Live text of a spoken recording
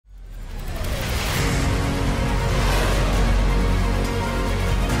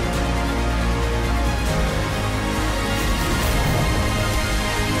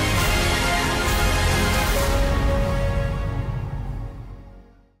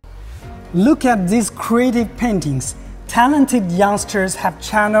Look at these creative paintings. Talented youngsters have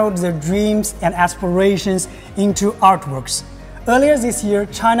channeled their dreams and aspirations into artworks. Earlier this year,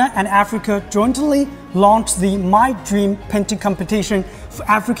 China and Africa jointly launched the My Dream painting competition for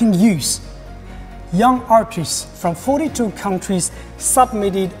African youth. Young artists from 42 countries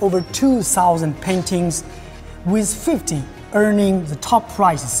submitted over 2,000 paintings, with 50 earning the top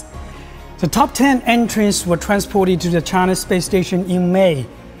prizes. The top 10 entrants were transported to the China space station in May.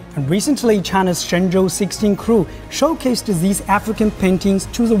 And recently, China's Shenzhou 16 crew showcased these African paintings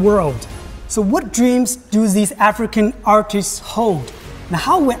to the world. So what dreams do these African artists hold? And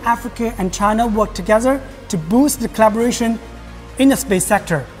how will Africa and China work together to boost the collaboration in the space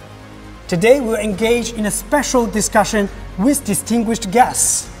sector? Today, we'll engage in a special discussion with distinguished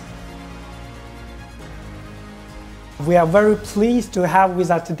guests. We are very pleased to have with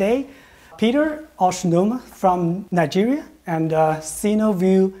us today Peter Oshnoma from Nigeria and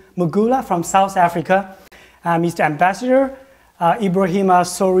Sinovu Mugula from South Africa, Mr. Ambassador Ibrahima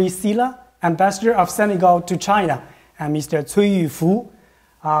Sori Sila, Ambassador of Senegal to China, and Mr. Cui Yufu,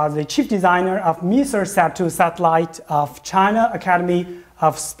 the Chief Designer of MISR-SAT-2 satellite of China Academy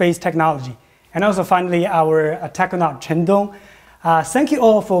of Space Technology, and also finally our taikonaut Chen Dong. Thank you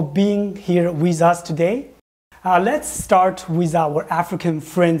all for being here with us today. Let's start with our African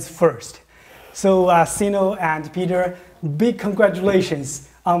friends first. So Sino and Peter, big congratulations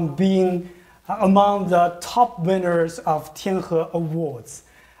on being among the top winners of Tianhe Awards.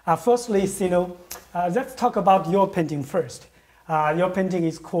 Firstly, Sino, let's talk about your painting first. Your painting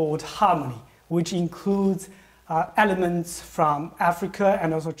is called Harmony, which includes elements from Africa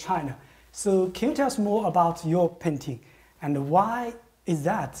and also China. So can you tell us more about your painting and why is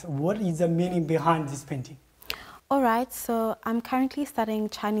that? What is the meaning behind this painting? All right, so I'm currently studying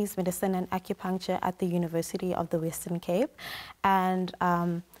Chinese medicine and acupuncture at the University of the Western Cape. And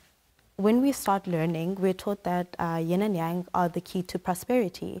when we start learning, we're taught that yin and yang are the key to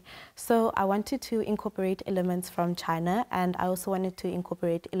prosperity. So I wanted to incorporate elements from China, and I also wanted to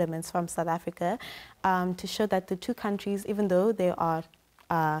incorporate elements from South Africa to show that the two countries, even though they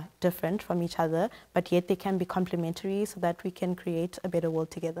are different from each other, but yet they can be complementary so that we can create a better world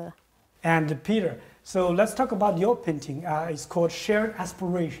together. And Peter, so let's talk about your painting. It's called Shared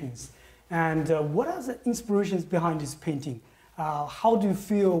Aspirations. And what are the inspirations behind this painting? How do you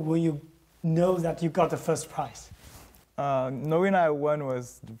feel when you know that you got the first prize? Knowing I won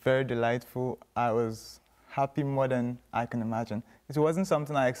was very delightful. I was happy more than I can imagine. It wasn't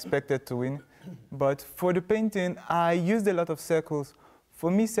something I expected to win. But for the painting, I used a lot of circles. For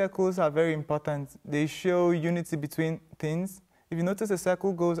me, circles are very important. They show unity between things. If you notice, a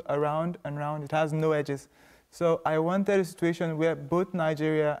circle goes around and round. It has no edges. So I wanted a situation where both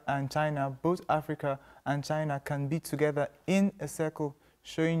Nigeria and China, both Africa and China can be together in a circle,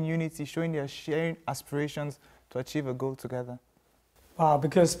 showing unity, showing their sharing aspirations to achieve a goal together. Wow,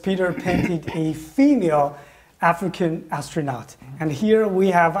 because Peter painted a female African astronaut. And here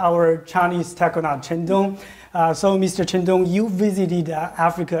we have our Chinese taikonaut Chen Dong. So Mr. Chen Dong, you visited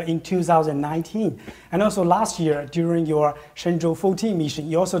Africa in 2019. And also last year during your Shenzhou 14 mission,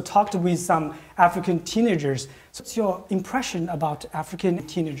 you also talked with some African teenagers. So what's your impression about African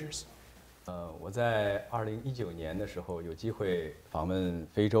teenagers? 我在2019年的时候有机会访问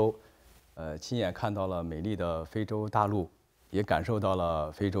非洲，亲眼看到了美丽的非洲大陆，也感受到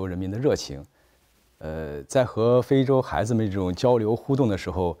了非洲人民的热情。在和非洲孩子们这种交流互动的时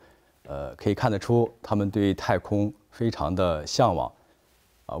候，可以看得出他们对太空非常的向往，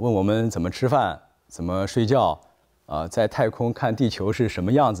问我们怎么吃饭，怎么睡觉，在太空看地球是什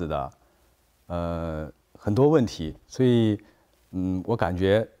么样子的，很多问题。所以，我感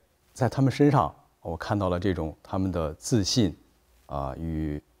觉在他们身上，我看到了这种他们的自信，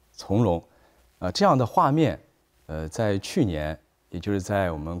与从容，这样的画面，在去年，也就是在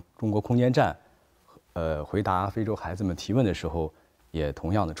我们中国空间站。回答非洲孩子们提问的时候，也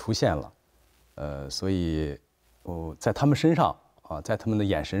同样的出现了，所以我在他们身上在他们的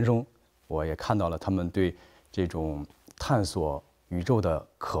眼神中，我也看到了他们对这种探索宇宙的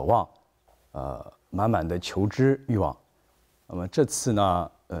渴望，满满的求知欲望。那么这次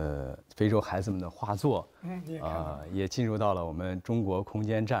呢，非洲孩子们的画作，也进入到了我们中国空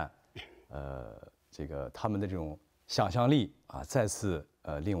间站，这个他们的这种想象力再次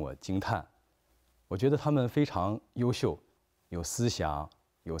令我惊叹。我觉得他们非常优秀，有思想，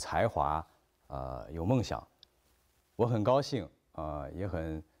有才华，有梦想。我很高兴，也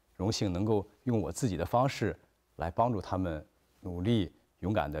很荣幸能够用我自己的方式来帮助他们努力、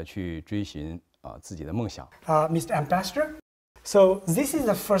勇敢地去追寻自己的梦想。Mr. Ambassador, so this is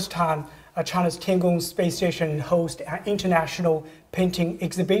the first time China's Tiangong space station hosts an international painting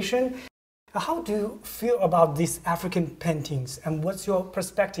exhibition. How do you feel about these African paintings, and what's your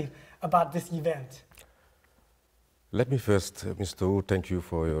perspective about this event? Let me first, Mr. Wu, thank you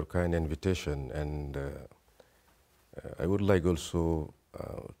for your kind invitation, and I would like also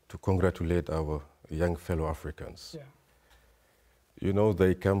to congratulate our young fellow Africans. Yeah. You know,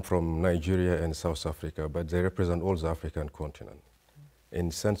 they come from Nigeria and South Africa, but they represent all the African continent. In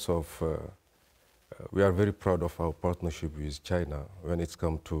the sense of, we are very proud of our partnership with China when it's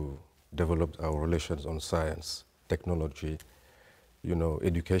come to develop our relations on science, technology, you know,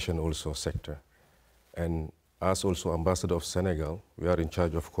 education also sector. And as also ambassador of Senegal, we are in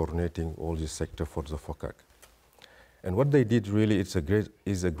charge of coordinating all this sector for the FOCAC. And what they did really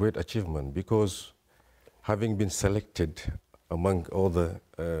is a great achievement, because having been selected among all the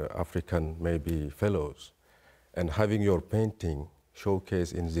African maybe fellows and having your painting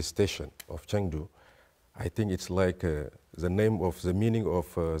showcased in this station of Chengdu, I think it's like the meaning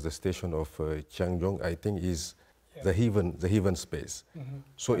of the station of Changzhou, I think is the heaven space. Mm-hmm.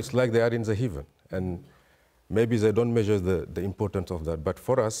 So it's like they are in the heaven. And maybe they don't measure the importance of that. But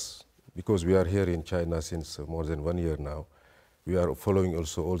for us, because we are here in China since more than 1 year now, we are following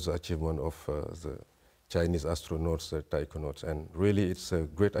also all the achievement of the Chinese astronauts, the taikonaut, and really it's a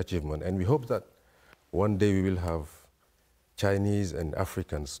great achievement. And we hope that one day we will have Chinese and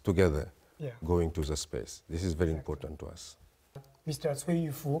Africans together going to the space. This is very important to us. Mr. Cui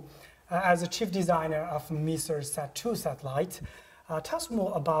Yufu, as the chief designer of MISR Sat-2 satellite, tell us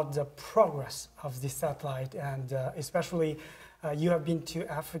more about the progress of this satellite, and especially you have been to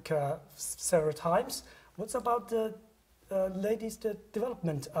Africa several times. What's about the latest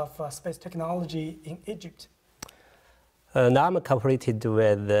development of space technology in Egypt? Now I'm cooperated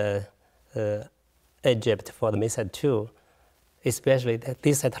with Egypt for the MISR-2, especially that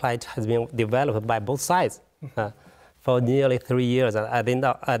this satellite has been developed by both sides for nearly 3 years. At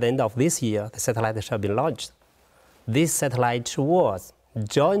the end of this year, the satellite shall be launched. This satellite was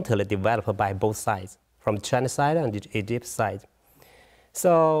jointly developed by both sides, from China side and Egypt side.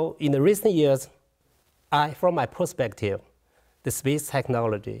 So in the recent years, from my perspective, the space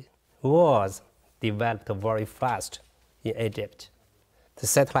technology was developed very fast in Egypt. The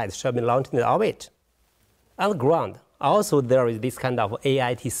satellite shall be launched in orbit. On the ground, also there is this kind of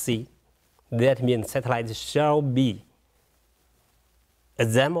AITC. That means satellites shall be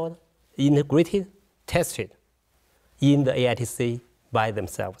assembled, integrated, tested in the AITC by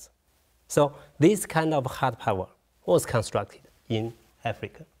themselves. So this kind of hard power was constructed in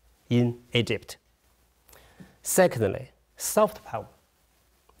Africa, in Egypt. Secondly, soft power,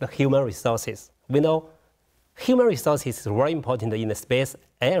 the human resources. We know human resources is very important in the space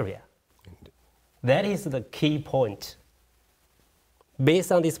area. That is the key point.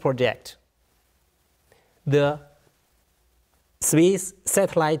 Based on this project, the space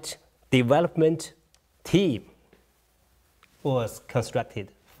satellite development team was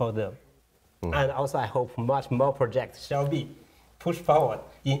constructed for them. And also I hope much more projects shall be pushed forward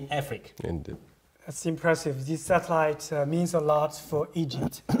in Africa. Indeed. That's impressive. This satellite means a lot for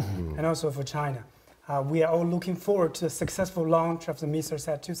Egypt and also for China. We are all looking forward to the successful launch of the MISR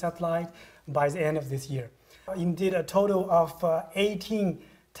Sat-2 satellite by the end of this year. Indeed, a total of 18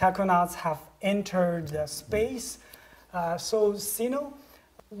 taikonauts have entered the space. So, Sino,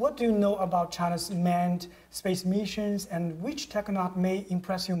 what do you know about China's manned space missions, and which taikonaut may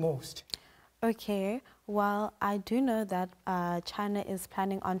impress you most? Okay, well, I do know that China is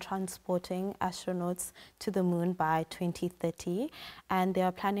planning on transporting astronauts to the moon by 2030, and they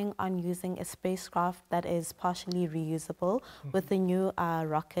are planning on using a spacecraft that is partially reusable with the new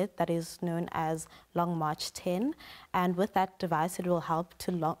rocket that is known as Long March 10. And with that device, it will help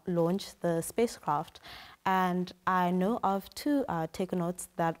to launch the spacecraft. And I know of 2 taikonaut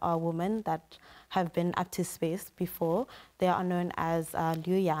that are women that have been up to space before. They are known as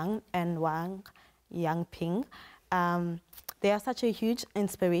Liu Yang and Wang Yangping. They are such a huge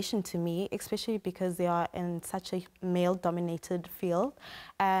inspiration to me, especially because they are in such a male-dominated field.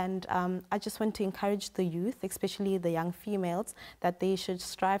 And I just want to encourage the youth, especially the young females, that they should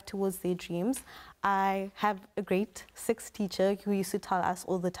strive towards their dreams. I have a great 6th teacher who used to tell us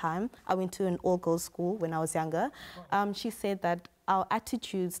all the time. I went to an all-girls school when I was younger. She said that our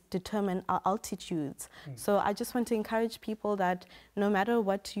attitudes determine our altitudes. So I just want to encourage people that no matter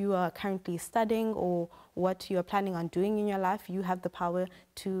what you are currently studying or what you are planning on doing in your life, you have the power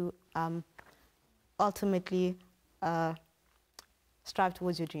to ultimately strive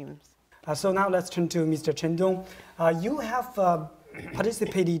towards your dreams. So now let's turn to Mr. Chen Dong. You have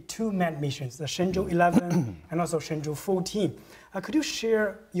participated 2 manned missions, the Shenzhou 11 and also Shenzhou 14. Could you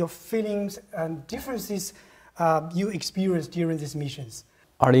share your feelings and differences you experienced during these missions?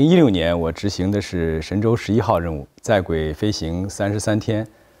 2016年我执行的是神舟11号任务，在轨飞行33天。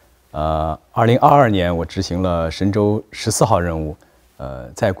2022年我执行了神舟14号任务，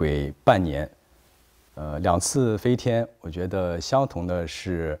在轨半年。2次飞天，我觉得相同的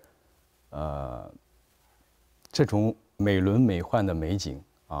是，这种美轮美奂的美景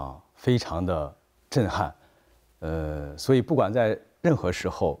啊，非常的震撼。所以不管在任何时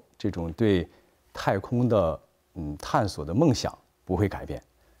候，这种对太空的探索的梦想不会改变。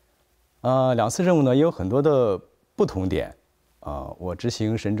2次任务呢也有很多的不同点。我执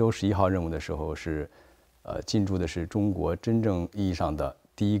行神舟11号任务的时候是，进驻的是中国真正意义上的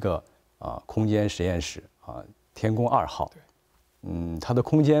第一个空间实验室天宫2号。它的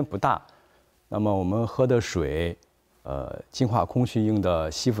空间不大，那么我们喝的水，净化空气用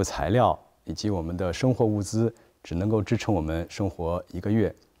的吸附材料以及我们的生活物资，只能够支撑我们生活1个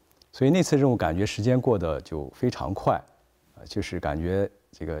月。所以那次任务感觉时间过得就非常快，就是感觉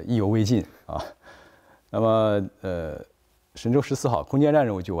这个意犹未尽啊。那么神舟14号空间站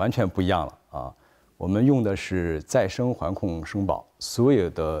任务就完全不一样了啊。我们用的是再生环控生保，所有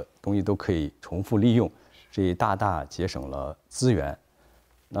的东西都可以重复利用，这大大节省了资源。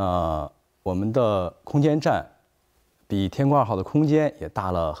那我们的空间站比天宫2号的空间也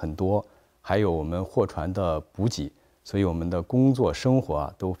大了很多，还有我们货船的补给，所以我们的工作生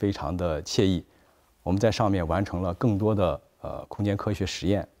活都非常的惬意。我们在上面完成了更多的空间科学实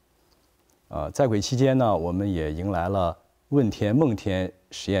验。在轨期间呢，我们也迎来了问天梦天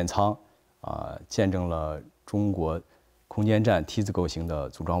实验舱，见证了中国空间站梯子构型的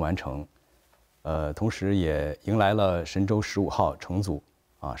组装完成。同时也迎来了神舟15号乘组，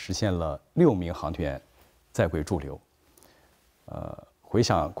实现了6名航天员在轨驻留。回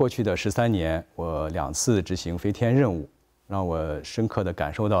想过去的13年，我2次执行飞天任务，让我深刻地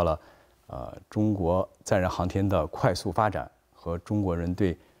感受到了中国载人航天的快速发展和中国人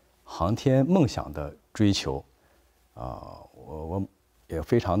对航天梦想的追求。我也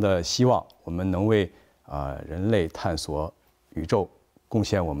非常的希望我们能为人类探索宇宙贡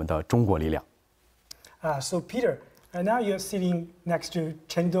献我们的中国力量。So Peter, now you're sitting next to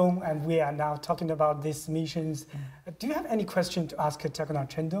Chendong, and we are now talking about these missions. Do you have any question to ask taikonaut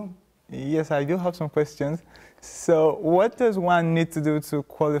Chendong? Yes, I do have some questions. So what does one need to do to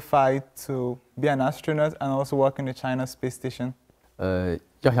qualify to be an astronaut and also work in the China space station?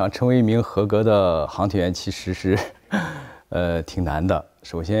 要想成为一名合格的航天员，其实是挺难的。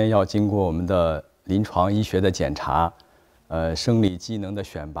首先要经过我们的临床医学的检查，生理机能的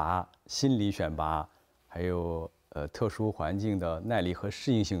选拔、心理选拔，还有特殊环境的耐力和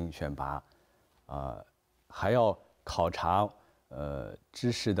适应性选拔，还要考察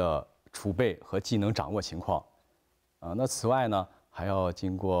知识的储备和技能掌握情况。那此外呢，还要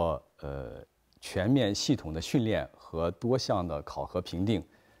经过全面系统的训练和多项的考核评定，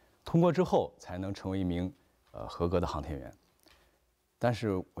通过之后才能成为一名合格的航天员。但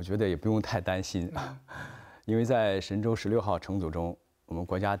是我觉得也不用太担心，因为在神舟16号乘组中，我们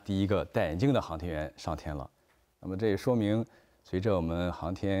国家第一个戴眼镜的航天员上天了。那么这也说明，随着我们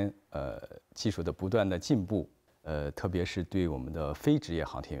航天技术的不断的进步，特别是对我们的非职业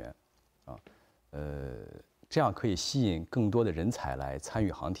航天员，这样可以吸引更多的人才来参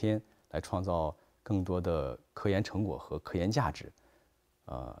与航天，来创造更多的科研成果和科研价值。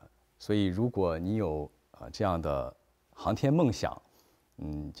所以如果你有这样的航天梦想，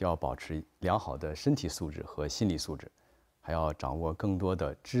就要保持良好的身体素质和心理素质，还要掌握更多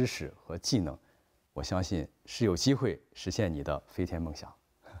的知识和技能。我相信是有机会实现你的飞天梦想。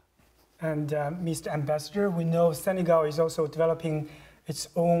And Mr. Ambassador, we know Senegal is also developing its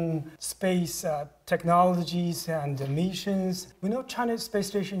own space technologies and missions. We know China's space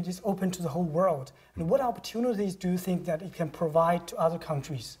station is open to the whole world. And what opportunities do you think that it can provide to other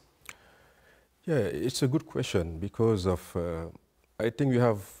countries? Yeah, it's a good question because of, I think we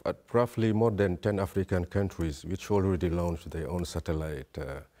have roughly more than 10 African countries which already launched their own satellite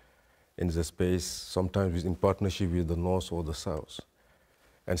in the space, sometimes in partnership with the North or the South.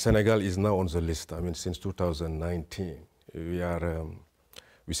 And Senegal is now on the list. I mean, since 2019,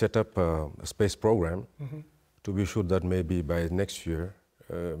 we set up a space program to be sure that maybe by next year,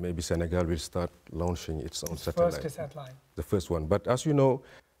 maybe Senegal will start launching its own satellite. First satellite. The first one. But as you know,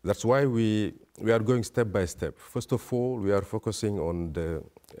 that's why we are going step by step. First of all, we are focusing on the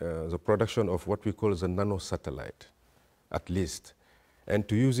production of what we call the nano satellite, at least, and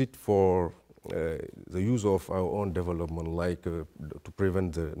to use it for the use of our own development, like to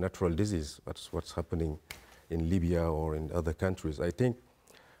prevent the natural disease. That's what's happening in Libya or in other countries. I think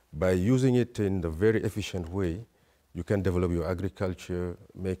by using it in a very efficient way, you can develop your agriculture,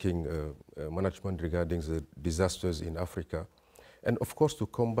 making management regarding the disasters in Africa. and of course to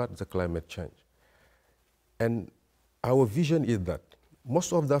combat the climate change. And our vision is that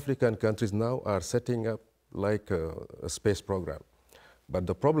most of the African countries now are setting up like a space program. But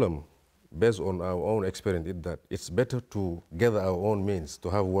the problem, based on our own experience, is that it's better to gather our own means, to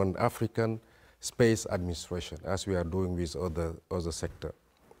have one African space administration, as we are doing with other sector.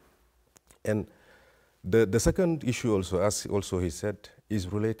 And the second issue also, as also he said,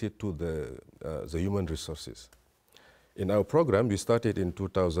 is related to the human resources. In our program, we started in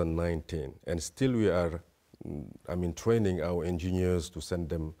 2019, and still we are, training our engineers to send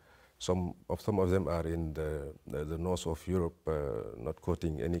them. Some of them are in the north of Europe, not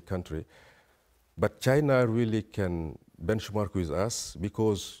quoting any country. But China really can benchmark with us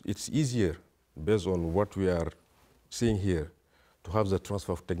because it's easier, based on what we are seeing here, to have the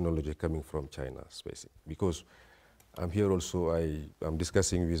transfer of technology coming from China, space. Because I'm here also, I'm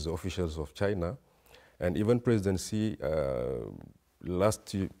discussing with the officials of China, and even President Xi,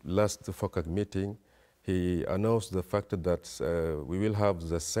 last FOCAC meeting, he announced the fact that we will have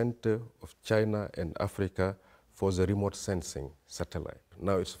the center of China and Africa for the remote sensing satellite.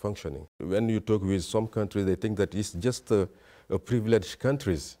 Now it's functioning. When you talk with some countries, they think that it's just a privileged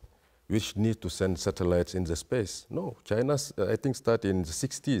countries which need to send satellites in the space. No, China, I think, started in the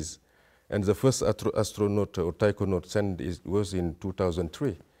 60s, and the first astronaut or taikonaut was in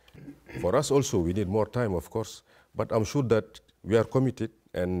 2003. For us also, we need more time, of course, but I'm sure that we are committed,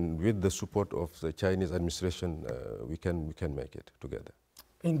 and with the support of the Chinese administration, we can make it together.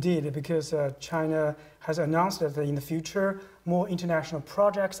 Indeed, because China has announced that in the future, more international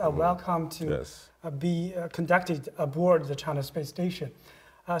projects are welcome to be conducted aboard the China space station.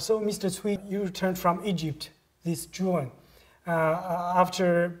 So, Mr. Cui, you returned from Egypt this June.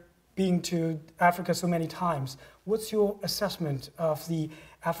 After being to Africa so many times, what's your assessment of the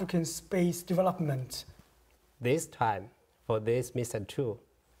African space development? This time, for this mission too,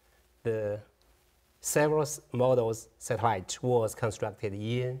 the several models satellite was constructed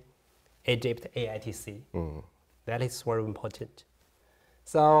in Egypt AITC. That is very important.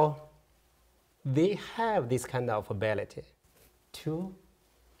 So they have this kind of ability to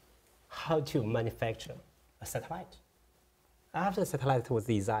how to manufacture a satellite. After the satellite was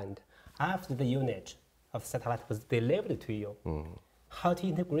designed, after the unit of satellite was delivered to you, how to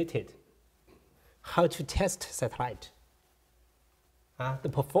integrate it, how to test satellite. The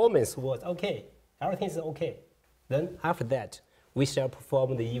performance was okay, everything is okay. Then after that, we shall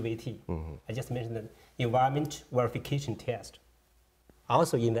perform the EVT. I just mentioned the environment verification test,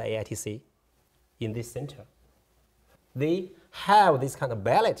 also in the AITC, in this center. They have this kind of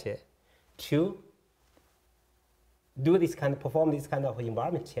ability to do this kind of, perform this kind of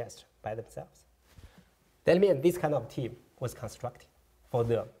environment test by themselves. That means this kind of team was constructed for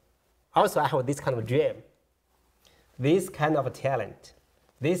them. Also, I have this kind of dream, this kind of talent,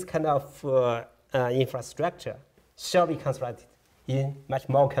 this kind of infrastructure shall be constructed in much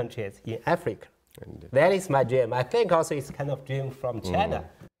more countries in Africa. Indeed. That is my dream. I think also it's kind of dream from China.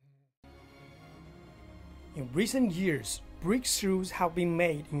 In recent years, breakthroughs have been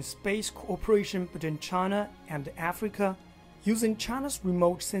made in space cooperation between China and Africa using China's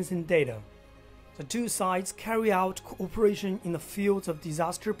remote sensing data. The two sides carry out cooperation in the fields of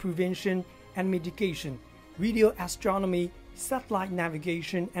disaster prevention and mitigation, radio astronomy, satellite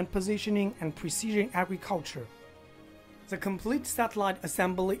navigation and positioning, and precision agriculture. The complete satellite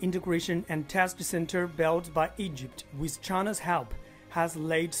assembly, integration and test center built by Egypt with China's help has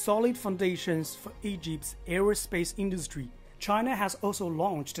laid solid foundations for Egypt's aerospace industry. China has also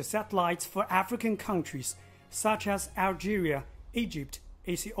launched satellites for African countries such as Algeria, Egypt,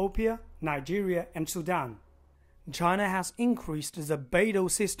 Ethiopia, Nigeria, and Sudan. China has increased the Beidou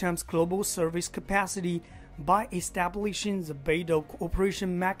system's global service capacity by establishing the Beidou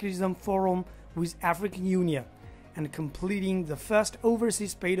Cooperation Mechanism Forum with African Union and completing the first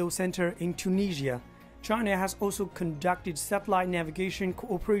overseas Beidou Center in Tunisia. China has also conducted satellite navigation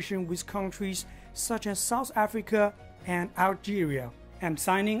cooperation with countries such as South Africa and Algeria, and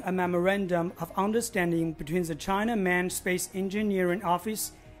signing a memorandum of understanding between the China Manned Space Engineering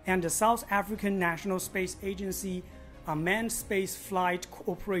Office and the South African National Space Agency on manned space flight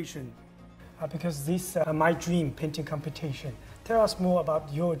cooperation. Because this is my dream painting competition. Tell us more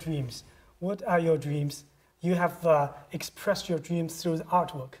about your dreams. What are your dreams? You have expressed your dreams through the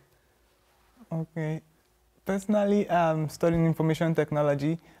artwork. Okay. Personally, I'm studying information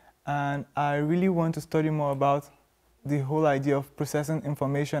technology, and I really want to study more about the whole idea of processing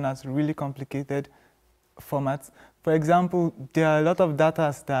information as really complicated formats. For example, there are a lot of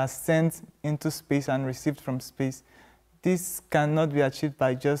data that are sent into space and received from space. This cannot be achieved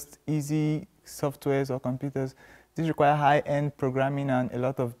by just easy softwares or computers. This requires high-end programming and a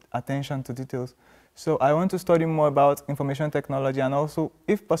lot of attention to details. So I want to study more about information technology and also,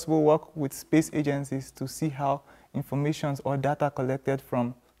 if possible, work with space agencies to see how information or data collected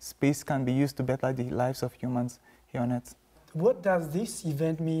from space can be used to better the lives of humans here on Earth. What does this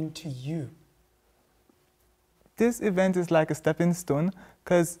event mean to you? This event is like a stepping stone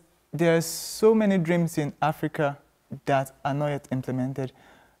because there are so many dreams in Africa that are not yet implemented.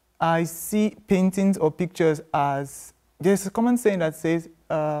 I see paintings or pictures as, there's a common saying that says,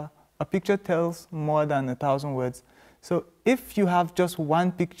 a picture tells more than 1,000 words. So if you have just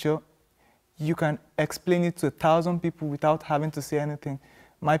one picture, you can explain it to 1,000 people without having to say anything.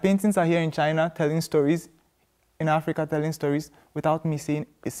 My paintings are here in China telling stories, in Africa telling stories, without me saying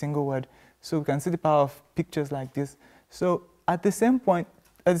a single word. So we can see the power of pictures like this. So at the same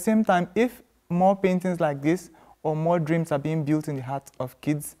time, if more paintings like this or more dreams are being built in the hearts of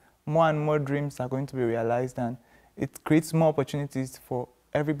kids, more and more dreams are going to be realized, and it creates more opportunities for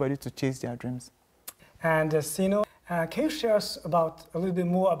everybody to chase their dreams. And Sino, can you share us a little bit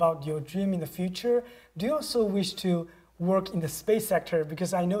more about your dream in the future? Do you also wish to work in the space sector?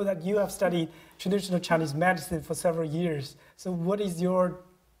 Because I know that you have studied traditional Chinese medicine for several years. So what is your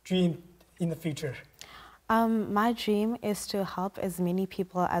dream in the future? My dream is to help as many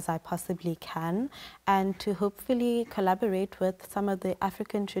people as I possibly can and to hopefully collaborate with some of the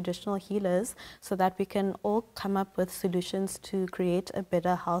African traditional healers so that we can all come up with solutions to create a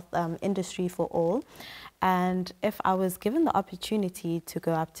better health industry for all. And if I was given the opportunity to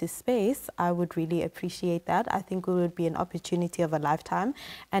go up to space, I would really appreciate that. I think it would be an opportunity of a lifetime.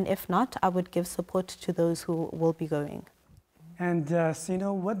 And if not, I would give support to those who will be going. And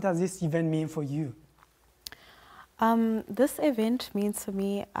Sino, what does this event mean for you? This event means for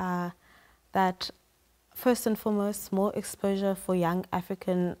me that, first and foremost, more exposure for young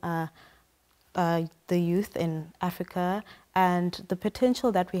African, the youth in Africa, and the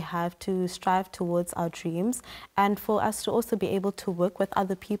potential that we have to strive towards our dreams, and for us to also be able to work with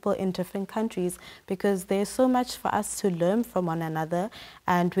other people in different countries, because there's so much for us to learn from one another,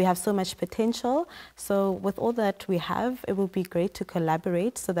 and we have so much potential. So with all that we have, it would be great to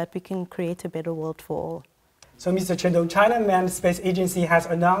collaborate so that we can create a better world for all. So, Mr. Chen Dong, China Manned Space Agency has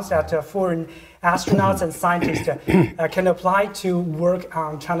announced that foreign astronauts and scientists can apply to work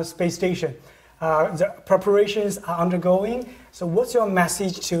on China's space station. The preparations are undergoing. So what's your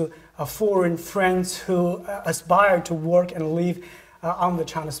message to foreign friends who aspire to work and live on the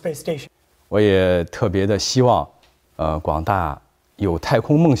China space station? 我也特别的希望，广大有太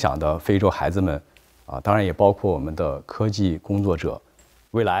空梦想的非洲孩子们，当然也包括我们的科技工作者，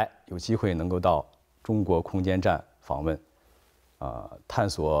未来有机会能够到中国空间站访问，探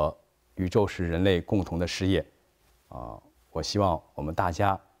索宇宙是人类共同的事业，我希望我们大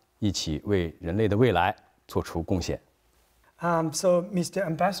家一起为人类的未来做出贡献。So, Mr.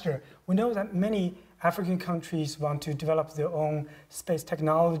 Ambassador, we know that many African countries want to develop their own space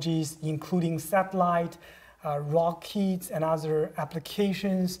technologies, including satellite, rockets, and other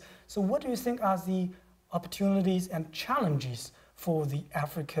applications. So, what do you think are the opportunities and challenges for the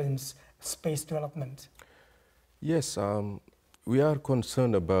Africans' space development? Yes, we are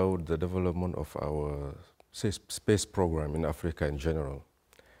concerned about the development of our space program in Africa in general.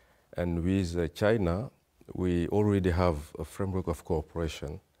 And with China, we already have a framework of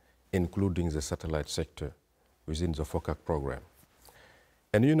cooperation, including the satellite sector within the FOCAC program.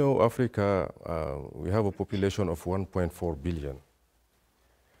 And you know, Africa, we have a population of 1.4 billion.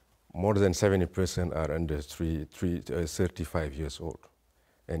 More than 70% are under 35 years old.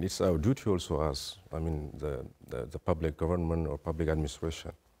 And it's our duty also as, the public government or public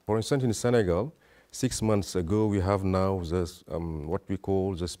administration. For instance, in Senegal, 6 months ago, we have now this, what we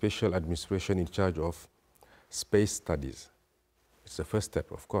call the special administration in charge of space studies. It's the first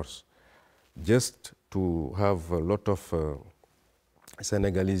step, of course, just to have a lot of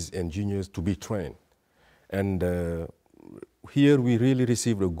Senegalese engineers to be trained. And here we really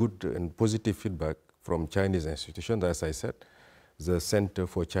received a good and positive feedback from Chinese institutions, as I said, the Center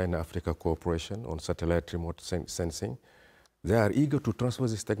for China-Africa Cooperation on Satellite Remote Sensing. They are eager to transfer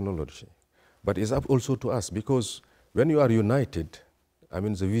this technology. But it's up also to us, because when you are united,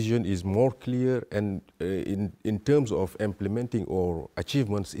 the vision is more clear, and in terms of implementing or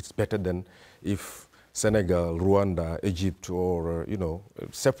achievements, it's better than if Senegal, Rwanda, Egypt, or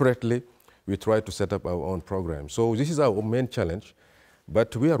separately, we try to set up our own program. So this is our main challenge,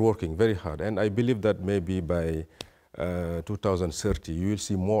 but we are working very hard, and I believe that maybe by 2030, you will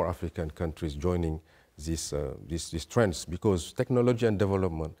see more African countries joining these trends, because technology and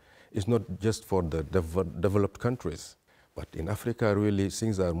development is not just for the developed countries, but in Africa, really,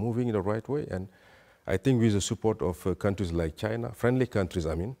 things are moving in the right way, and I think with the support of countries like China, friendly countries,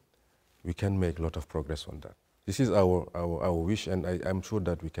 I mean, we can make a lot of progress on that. This is our wish, and I'm sure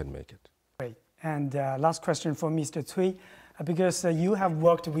that we can make it. Great. And last question for Mr. Cui, because you have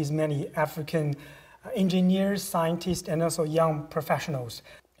worked with many African engineers, scientists, and also young professionals.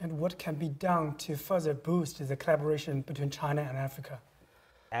 And what can be done to further boost the collaboration between China and Africa?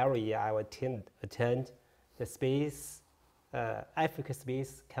 Every year I will attend the Africa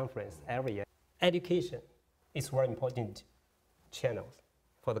Space Conference every year. Education is very important channel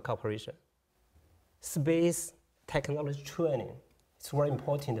for the cooperation. Space technology training is very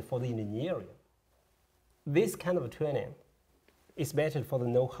important for the engineering. This kind of training is better for the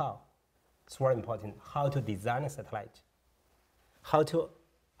know-how. It's very important how to design a satellite, how to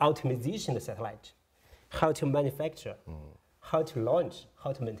optimization the satellite, how to manufacture, how to launch,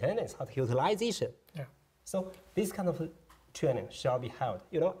 how to maintenance, how to utilization. Yeah. So this kind of training shall be held.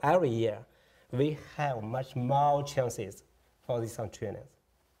 You know, every year we have much more chances for this kind of training.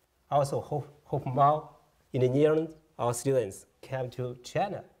 Also hope more engineers or students come to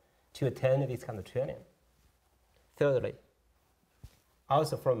China to attend this kind of training. Thirdly,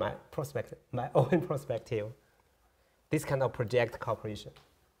 also from my perspective, my own perspective, this kind of project cooperation.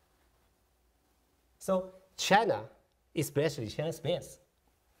 So China, especially China Space,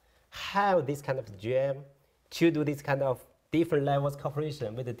 have this kind of dream to do this kind of different levels of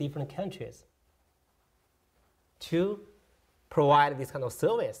cooperation with the different countries to provide this kind of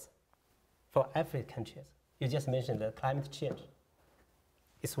service for every country. You just mentioned the climate change.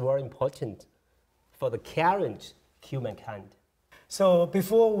 It's very important for the current humankind. So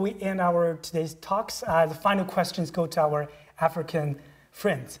before we end our today's talks, the final questions go to our African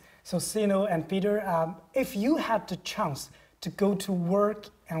friends. So Sino and Peter, if you had the chance to go to work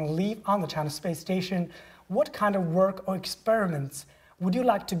and live on the China Space Station, what kind of work or experiments would you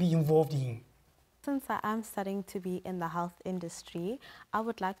like to be involved in? Since I am studying to be in the health industry, I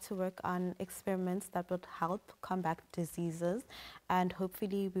would like to work on experiments that would help combat diseases, and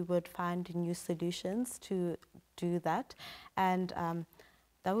hopefully we would find new solutions to do that, and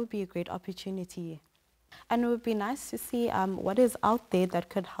that would be a great opportunity. And it would be nice to see what is out there that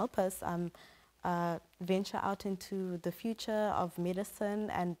could help us venture out into the future of medicine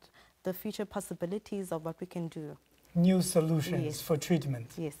and the future possibilities of what we can do. New solutions Yes. for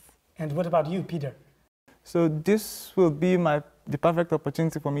treatment. Yes. And what about you, Peter? So this will be the perfect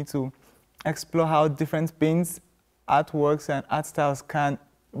opportunity for me to explore how different paints, artworks, and art styles can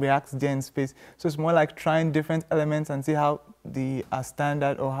react there in space. So it's more like trying different elements and see how they are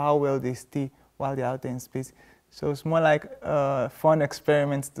standard or how well they stay while they're out there in space. So it's more like fun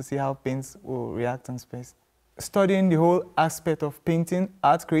experiments to see how paints will react in space. Studying the whole aspect of painting,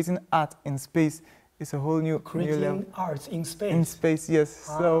 art, creating art in space is a whole new level. Creating art in space. In space, yes.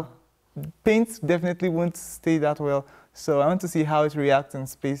 So paints definitely won't stay that well. So I want to see how it reacts in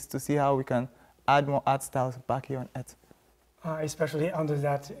space to see how we can add more art styles back here on Earth. Especially under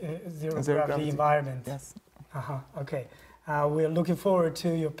that zero gravity environment. Yes. Okay. We're looking forward to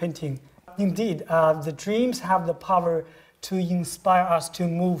your painting. Indeed, the dreams have the power to inspire us to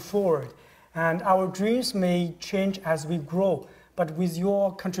move forward. And our dreams may change as we grow, but with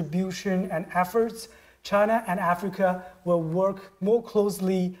your contribution and efforts, China and Africa will work more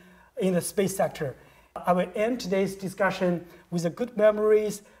closely in the space sector. I will end today's discussion with the good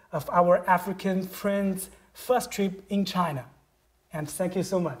memories of our African friends' first trip in China. And thank you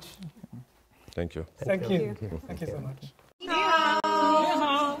so much. Thank you. Thank you. Thank you so much.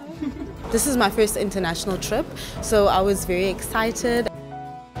 This is my first international trip, so I was very excited.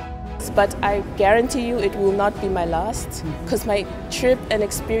 But I guarantee you it will not be my last, because my trip and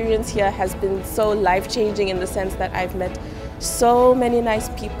experience here has been so life-changing in the sense that I've met so many nice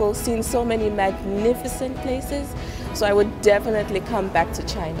people, seen so many magnificent places, so I would definitely come back to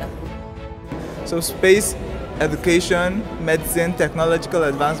China. So space, education, medicine, technological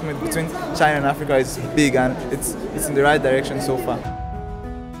advancement between China and Africa is big, and it's in the right direction so far.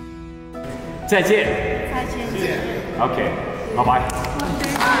 再见。再见。OK，拜拜。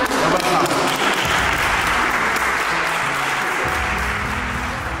拜拜。